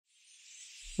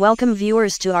Welcome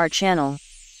viewers to our channel.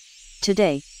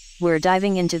 Today, we're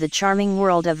diving into the charming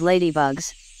world of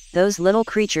ladybugs, those little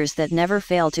creatures that never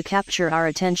fail to capture our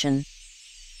attention.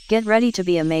 Get ready to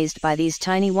be amazed by these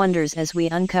tiny wonders as we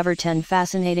uncover 10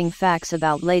 fascinating facts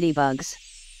about ladybugs.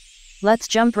 Let's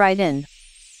jump right in.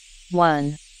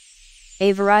 1.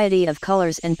 A variety of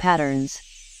colors and patterns.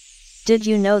 Did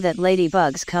you know that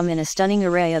ladybugs come in a stunning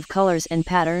array of colors and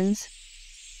patterns?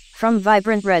 From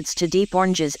vibrant reds to deep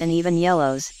oranges and even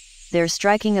yellows, their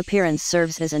striking appearance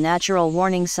serves as a natural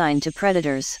warning sign to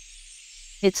predators.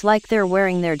 It's like they're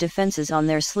wearing their defenses on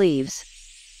their sleeves.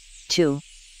 2.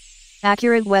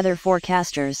 Accurate weather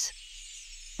forecasters.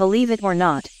 Believe it or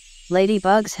not,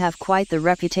 ladybugs have quite the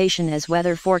reputation as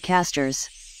weather forecasters.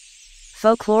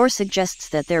 Folklore suggests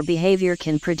that their behavior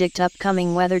can predict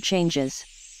upcoming weather changes.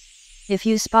 If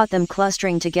you spot them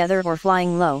clustering together or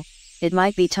flying low, it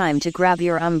might be time to grab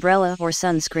your umbrella or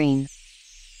sunscreen.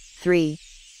 3.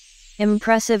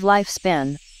 Impressive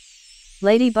lifespan.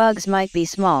 Ladybugs might be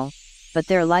small, but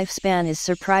their lifespan is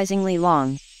surprisingly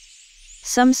long.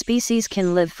 Some species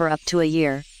can live for up to a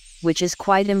year, which is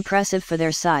quite impressive for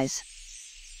their size.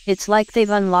 It's like they've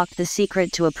unlocked the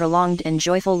secret to a prolonged and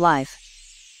joyful life.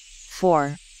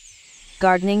 4.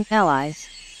 Gardening allies.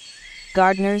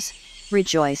 Gardeners,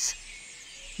 rejoice!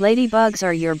 Ladybugs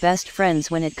are your best friends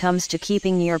when it comes to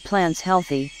keeping your plants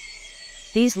healthy.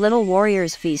 These little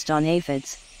warriors feast on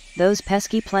aphids, those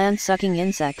pesky plant-sucking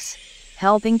insects,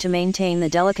 helping to maintain the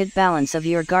delicate balance of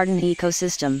your garden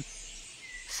ecosystem.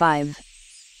 5.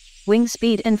 Wing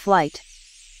speed and flight.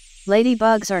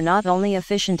 Ladybugs are not only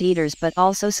efficient eaters but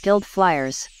also skilled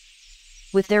flyers.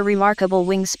 With their remarkable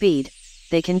wing speed,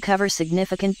 they can cover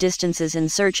significant distances in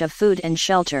search of food and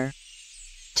shelter.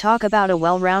 Talk about a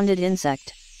well-rounded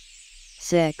insect.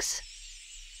 6.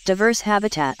 Diverse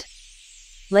habitat.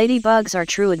 Ladybugs are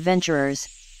true adventurers,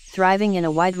 thriving in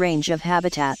a wide range of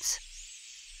habitats.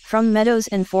 From meadows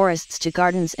and forests to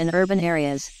gardens and urban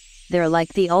areas, they're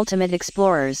like the ultimate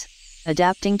explorers,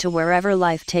 adapting to wherever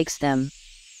life takes them.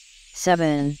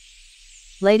 7.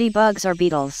 Ladybugs are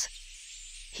beetles.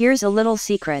 Here's a little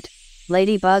secret: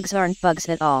 ladybugs aren't bugs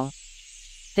at all.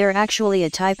 They're actually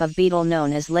a type of beetle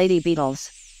known as lady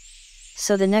beetles.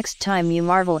 So the next time you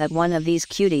marvel at one of these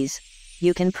cuties,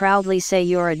 you can proudly say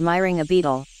you're admiring a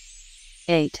beetle.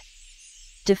 8.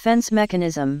 Defense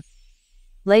mechanism.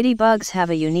 Ladybugs have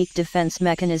a unique defense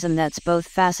mechanism that's both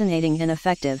fascinating and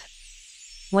effective.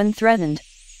 When threatened,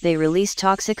 they release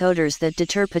toxic odors that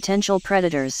deter potential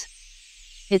predators.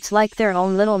 It's like their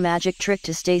own little magic trick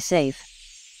to stay safe.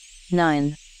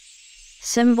 9.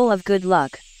 Symbol of good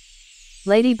luck.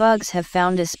 Ladybugs have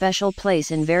found a special place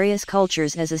in various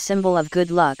cultures as a symbol of good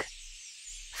luck.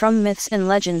 From myths and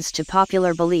legends to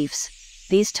popular beliefs,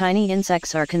 these tiny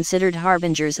insects are considered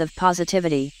harbingers of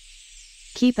positivity.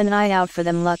 Keep an eye out for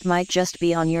them, luck might just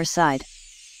be on your side.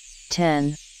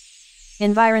 10.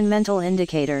 Environmental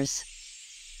indicators.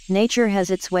 Nature has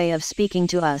its way of speaking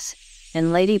to us, and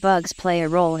ladybugs play a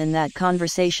role in that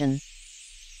conversation.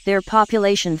 Their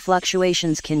population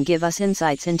fluctuations can give us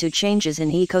insights into changes in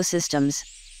ecosystems,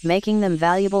 making them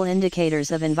valuable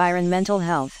indicators of environmental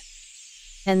health.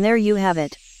 And there you have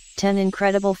it, 10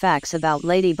 incredible facts about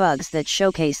ladybugs that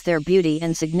showcase their beauty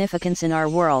and significance in our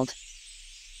world.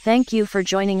 Thank you for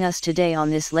joining us today on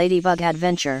this ladybug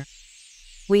adventure.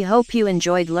 We hope you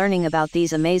enjoyed learning about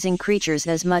these amazing creatures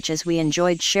as much as we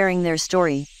enjoyed sharing their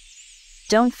story.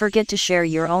 Don't forget to share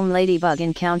your own ladybug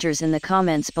encounters in the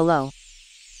comments below.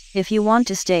 If you want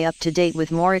to stay up to date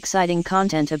with more exciting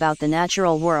content about the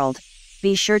natural world,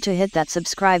 be sure to hit that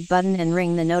subscribe button and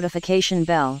ring the notification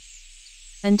bell.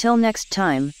 Until next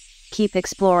time, keep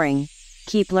exploring,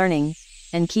 keep learning,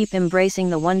 and keep embracing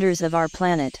the wonders of our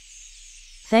planet.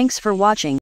 Thanks for watching.